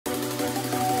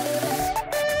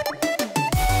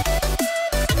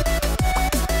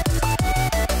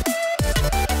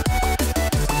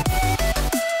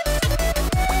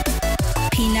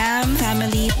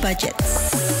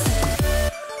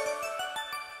PNAMNFamilyBudgets.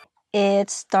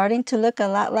 It's starting to look a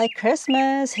lot like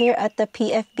Christmas here at the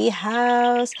PFB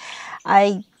house.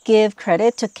 I give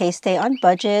credit to K-Stay on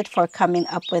Budget for coming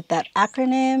up with that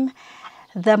acronym.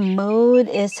 The mood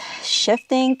is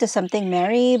shifting to something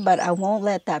merry, but I won't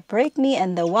let that break me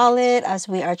and the wallet as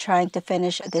we are trying to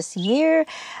finish this year,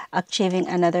 achieving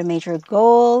another major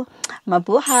goal.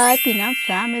 Mabuhay, Pinam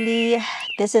family.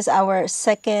 This is our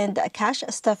second cash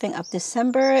stuffing of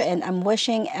December, and I'm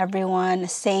wishing everyone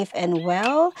safe and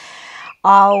well.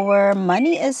 Our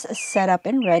money is set up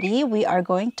and ready. We are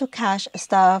going to cash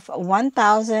stuff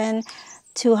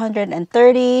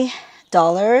 $1,230.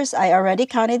 I already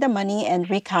counted the money and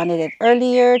recounted it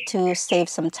earlier to save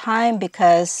some time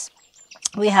because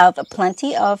we have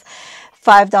plenty of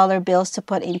 $5 bills to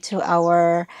put into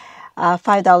our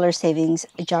 $5 savings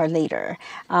jar later.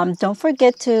 Don't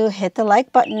forget to hit the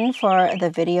like button for the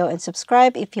video and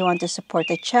subscribe if you want to support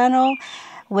the channel.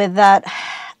 With that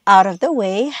out of the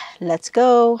way, let's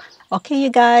go. Okay, you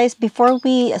guys, before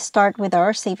we start with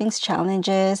our savings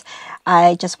challenges,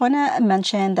 I just want to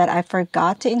mention that I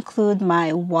forgot to include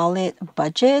my wallet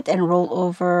budget and roll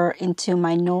over into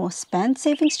my no spend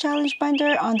savings challenge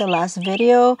binder on the last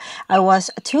video. I was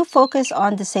too focused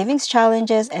on the savings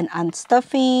challenges and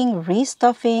unstuffing,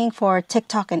 restuffing for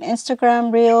TikTok and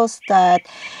Instagram reels that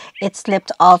it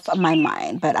slipped off my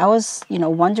mind. But I was,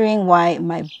 wondering why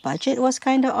my budget was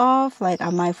kind of off. Like,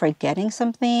 am I forgetting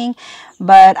something?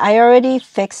 But I already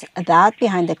fixed that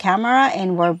behind the camera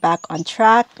and we're back on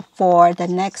track for the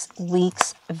next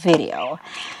week's video.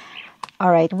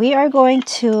 All right, we are going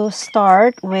to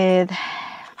start with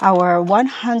our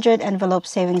 100 envelope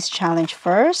savings challenge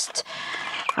first.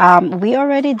 We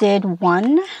already did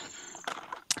 1,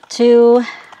 2,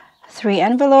 3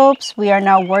 envelopes. We are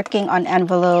now working on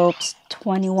envelopes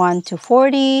 21 to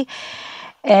 40,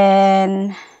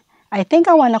 and I think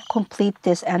I want to complete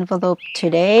this envelope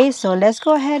today. So let's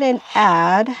go ahead and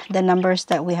add the numbers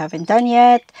that we haven't done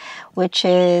yet, which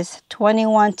is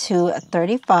 21 to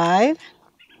 35.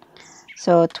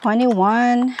 So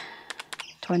 21,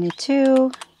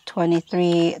 22,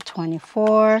 23,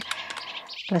 24,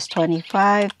 plus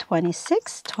 25,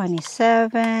 26,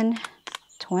 27,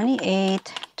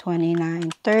 28,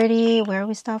 29, 30. Where are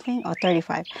we stopping? Oh,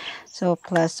 35. So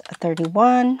plus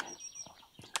 31,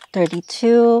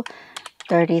 32,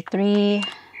 33,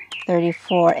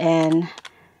 34, and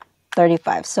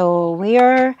 35. So we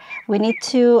need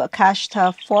to cash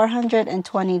to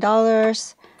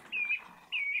 $420.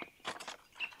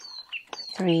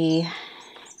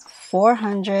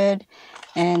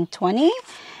 420.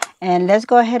 And let's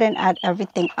go ahead and add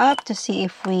everything up to see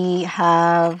if we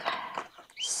have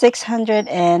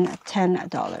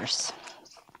 $610.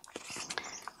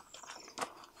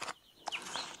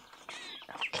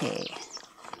 Okay.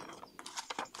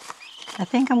 I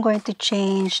think I'm going to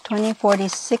change 20, 40,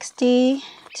 60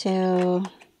 to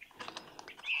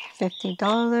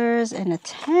 $50 and a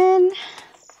 10.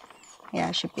 Yeah,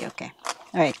 it should be okay.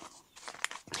 All right.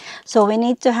 So we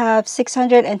need to have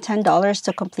 $610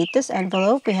 to complete this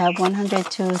envelope. We have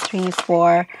 100, 2, 3,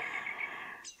 4,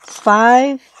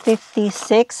 5, 50,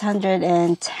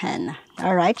 610.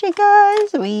 All right, you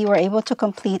guys, we were able to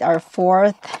complete our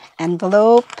 4th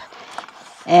envelope.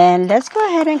 And let's go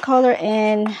ahead and color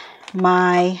in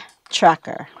my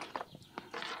tracker.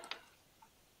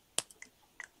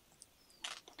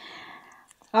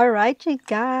 All right, you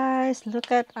guys,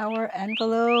 look at our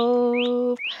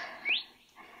envelope.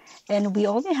 And we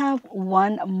only have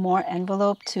 1 more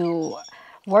envelope to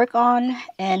work on,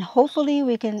 and hopefully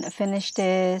we can finish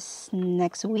this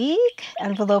next week.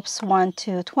 Envelopes 1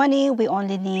 to 20, we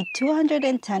only need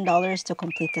 $210 to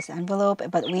complete this envelope,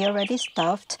 but we already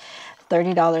stuffed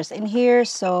 $30 in here,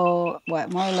 so more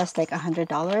or less like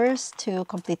 $100 to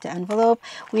complete the envelope.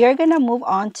 We are gonna move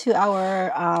on to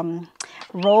our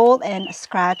roll and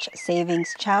scratch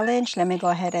savings challenge. Let me go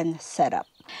ahead and set up.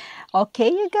 Okay,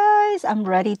 you guys, I'm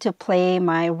ready to play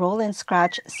my roll and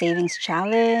scratch savings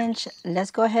challenge.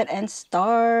 Let's go ahead and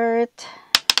start.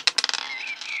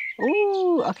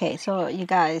 Ooh, okay, so you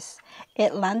guys,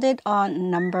 it landed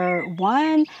on number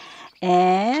 1,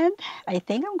 and I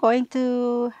think I'm going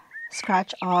to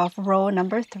scratch off row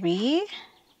number 3.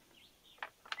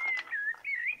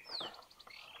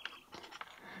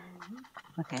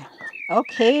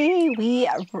 Okay, we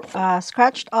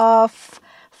scratched off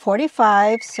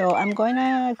 45, so I'm going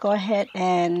to go ahead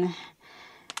and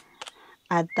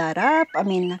add that up.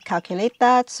 Calculate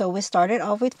that. So we started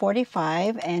off with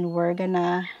 45, and we're going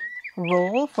to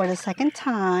roll for the second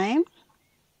time.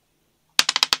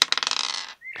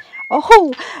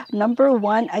 Oh, number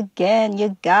one again,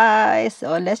 you guys.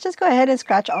 So let's just go ahead and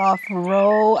scratch off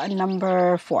row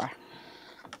number 4.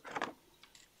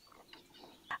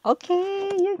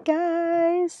 Okay, you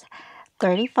guys.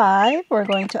 35. We're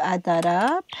going to add that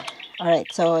up. All right,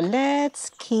 so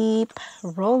let's keep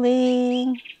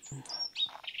rolling.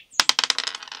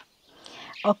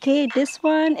 Okay, this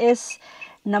one is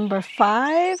number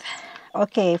 5.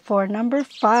 Okay, for number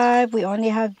 5, we only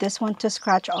have this one to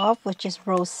scratch off, which is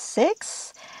row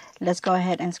 6. Let's go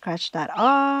ahead and scratch that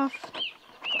off.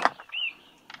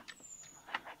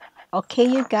 Okay,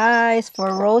 you guys,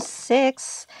 for row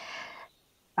 6,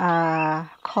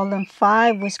 column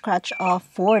 5, we scratch off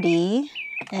 40.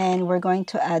 And we're going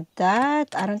to add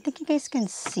that. I don't think you guys can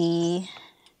see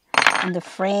in the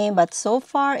frame, but so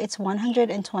far it's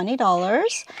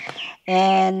 $120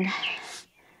 and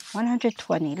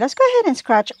 120. Let's go ahead and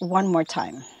scratch one more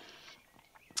time.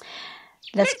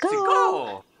 Let's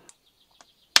go.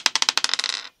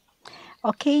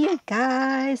 Okay, you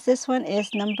guys, this one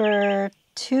is number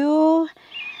 2.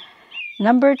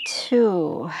 Number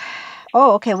 2.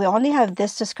 Oh, okay, we only have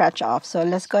this to scratch off, so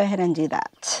let's go ahead and do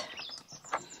that.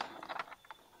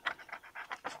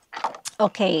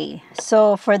 Okay,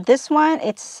 so for this one,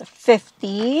 it's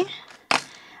 50.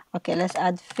 Okay, let's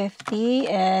add 50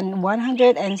 and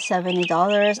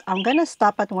 $170. I'm gonna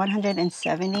stop at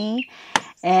 170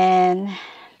 and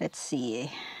let's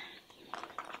see.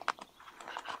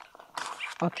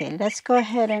 Okay, let's go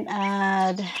ahead and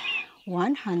add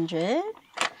 100,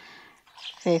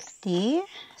 50,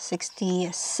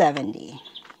 60, 70.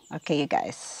 Okay, you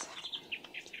guys.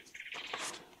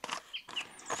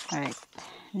 All right,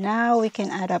 now we can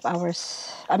add up our,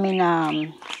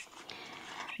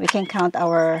 we can count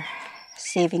our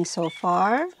savings so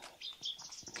far.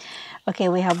 Okay,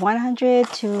 we have 100,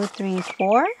 2, 3,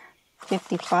 4,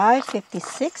 55,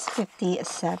 56,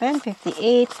 57,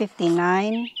 58,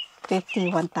 59,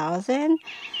 50, 1,000,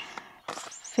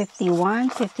 51,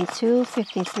 52,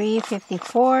 53,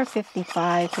 54,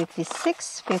 55,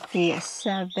 56,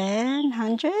 57,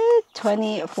 100,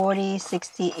 20, 40,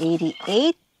 60, 80,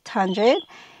 800,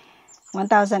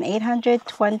 1,800,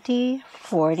 20,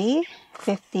 40,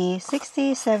 50,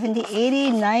 60, 70,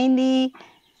 80, 90,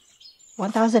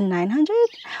 1,900?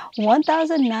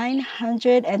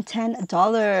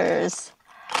 $1,910.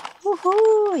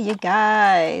 Woohoo, you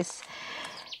guys.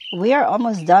 We are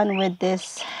almost done with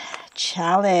this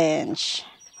challenge.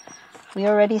 We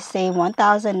already saved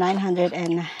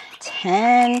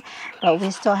 1,910, but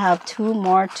we still have 2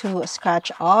 more to scratch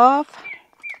off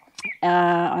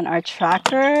on our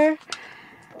tracker.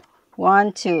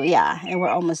 1, 2, yeah, and we're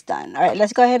almost done. All right,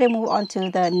 let's go ahead and move on to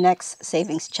the next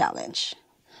savings challenge.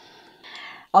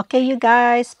 Okay, you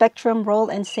guys, Spectrum roll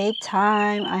and save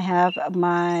time. I have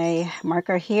my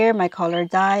marker here, my color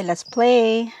die. Let's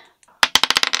play.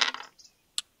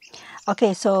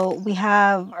 Okay, so we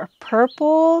have our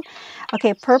purple.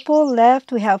 Okay, purple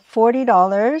left, we have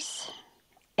 $40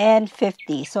 and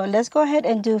 50. So let's go ahead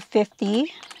and do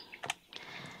 50.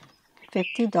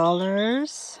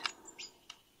 $50.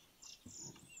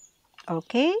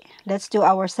 Okay, let's do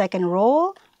our second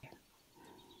roll.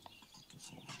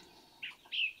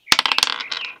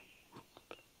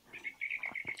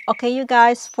 Okay, you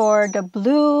guys, for the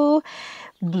blue,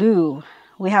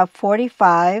 we have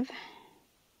 45.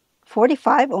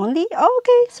 45 only? Oh,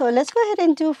 okay, so let's go ahead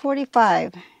and do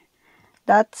 45.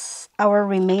 That's our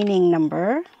remaining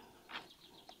number.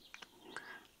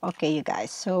 Okay, you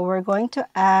guys, so we're going to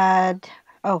add,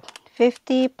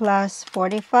 50 plus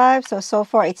 45. So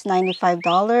far it's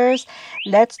 $95.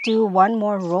 Let's do one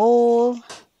more roll.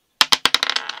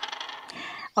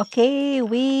 Okay,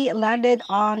 we landed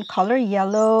on color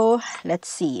yellow. Let's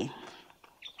see.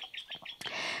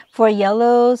 For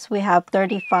yellows, we have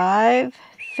 35,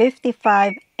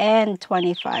 55, and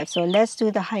 25. So let's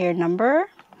do the higher number.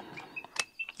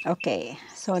 Okay,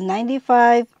 so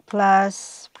 95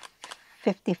 plus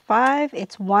 55,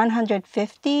 it's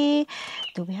 150.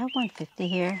 Do we have 150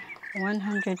 here?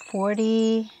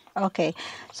 140. Okay,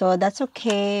 so that's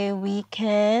okay. We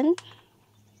can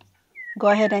go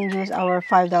ahead and use our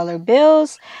 $5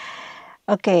 bills.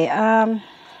 Okay,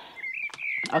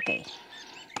 okay.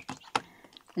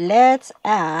 Let's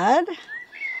add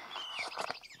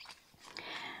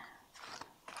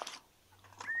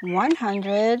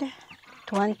 100,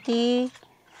 20,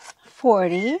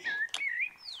 40,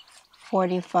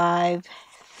 45,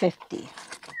 50.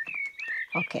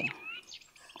 Okay,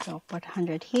 so put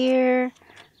 100 here,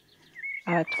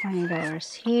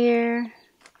 $20 here.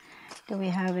 Do we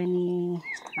have any?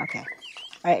 Okay.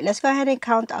 All right, let's go ahead and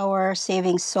count our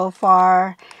savings so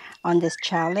far on this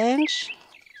challenge.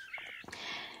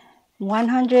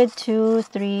 100, 2,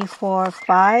 3, 4,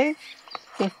 5,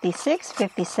 56,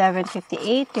 57,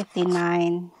 58,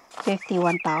 59,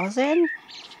 51,000,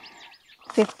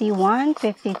 51,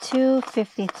 52,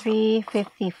 53,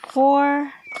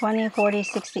 54, 20, 40,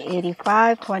 60,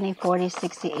 85, 20, 40,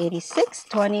 60, 86,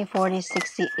 20, 40,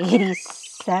 60,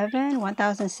 87,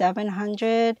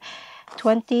 1,700,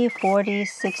 20, 40,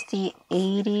 60,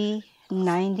 80,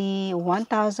 90,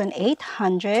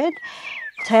 1,800,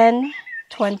 10,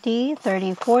 20,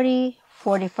 30, 40,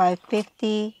 45,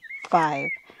 55.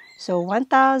 So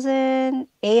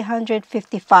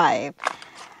 1,855.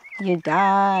 You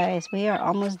guys, we are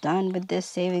almost done with this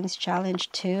savings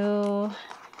challenge too.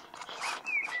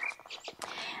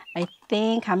 I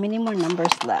think, how many more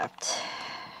numbers left?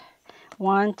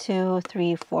 1, 2,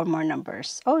 3, 4 more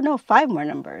numbers. Oh no, 5 more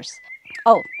numbers.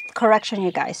 Oh, correction,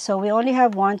 you guys. So we only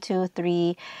have 1, 2,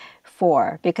 3,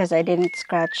 4 because I didn't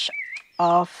scratch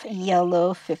off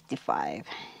yellow 55.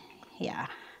 Yeah.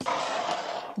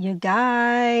 You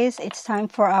guys, it's time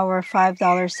for our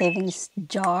 $5 savings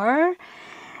jar.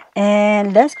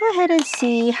 And let's go ahead and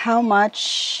see how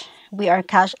much we are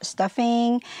cash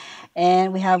stuffing.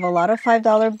 And we have a lot of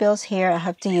 $5 bills here. I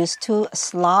have to use 2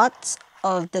 slots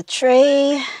of the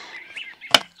tray.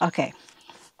 Okay.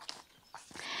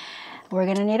 We're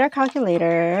going to need our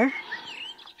calculator.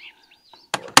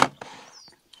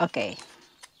 Okay.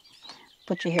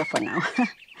 Put you here for now.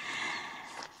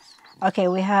 Okay,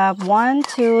 we have 1,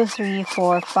 2, 3,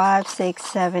 4, 5, 6,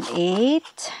 7,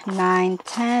 8, 9,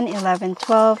 10, 11,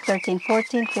 12, 13,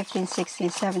 14, 15, 16,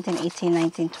 17, 18,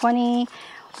 19, 20.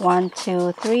 1,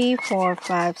 2, 3, 4,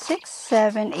 5, 6,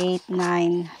 7, 8,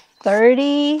 9,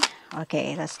 30.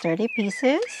 Okay, that's 30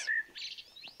 pieces.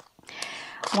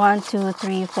 1, 2,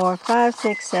 3, 4, 5,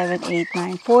 6, 7, 8,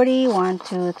 9, 40. 1,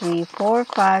 2, 3, 4,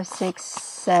 5, 6,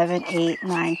 7, 8,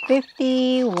 9,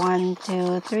 50. 1,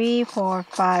 2, 3, 4,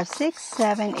 5, 6,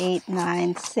 7, 8,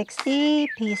 9, 60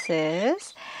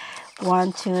 pieces.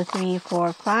 1, 2, 3,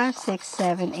 4, 5, 6,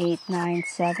 7, 8, 9,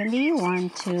 70. 1,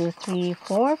 2, 3,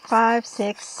 4, 5,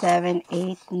 6, 7,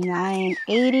 8, 9,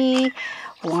 80.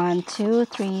 1, 2,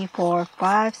 3, 4,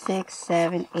 5, 6,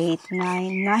 7, 8,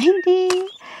 9, 90.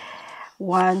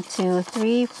 1, 2,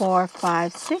 3, 4,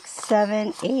 5, 6,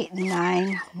 7, 8,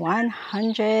 9,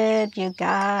 100, you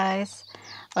guys.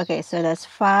 Okay, so that's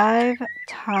 5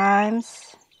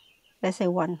 times, let's say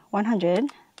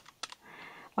 100.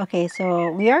 Okay, so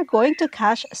we are going to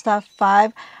cash stuff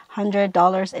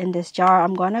 $500 in this jar.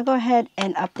 I'm going to go ahead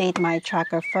and update my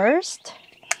tracker first.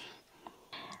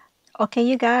 Okay,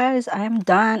 you guys, I am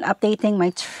done updating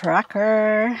my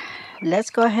tracker.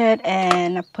 Let's go ahead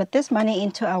and put this money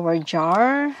into our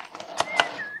jar.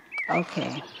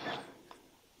 Okay.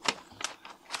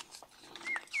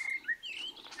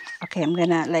 Okay, I'm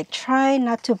gonna try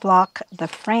not to block the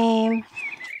frame.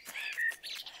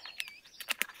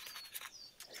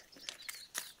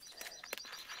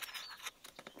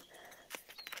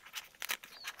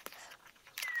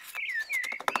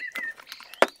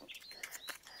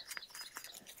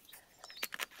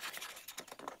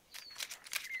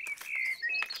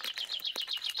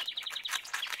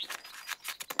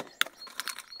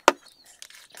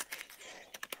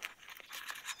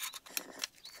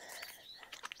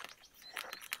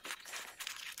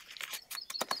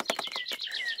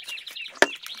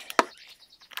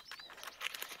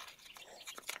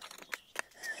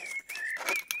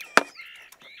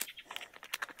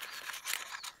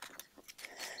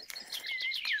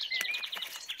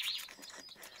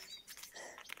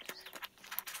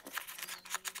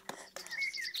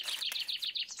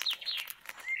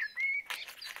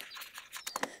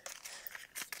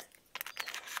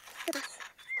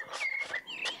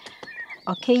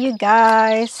 Okay, you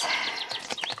guys.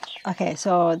 Okay,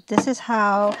 so this is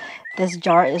how this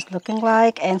jar is looking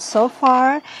like. And so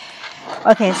far,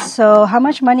 okay, so how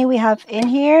much money we have in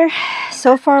here?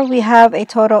 So far, we have a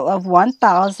total of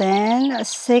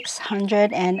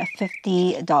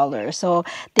 $1,650. So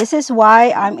this is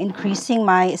why I'm increasing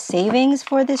my savings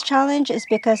for this challenge, is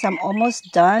because I'm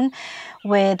almost done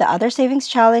with the other savings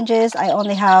challenges. I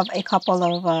only have a couple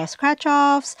of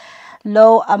scratch-offs,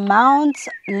 low amounts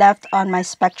left on my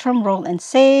Spectrum Roll and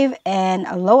Save, and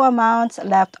low amounts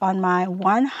left on my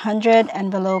 100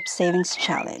 envelope savings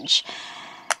challenge.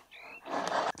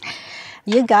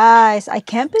 You guys, I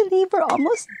can't believe we're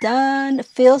almost done. It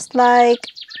feels like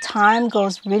time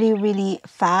goes really, really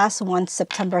fast once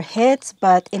September hits,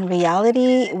 but in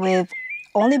reality, we've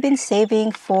only been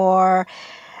saving for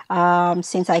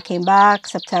since I came back.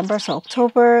 September, so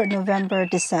October, November,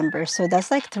 December. So that's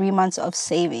like 3 months of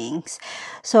savings.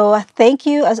 So thank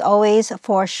you as always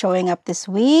for showing up this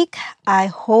week. I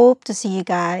hope to see you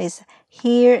guys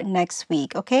here next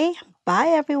week. Okay, bye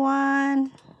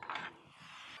everyone.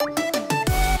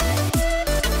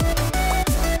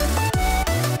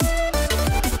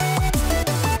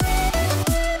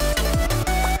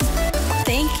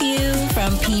 Thank you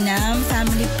from PNAM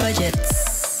Family Budgets.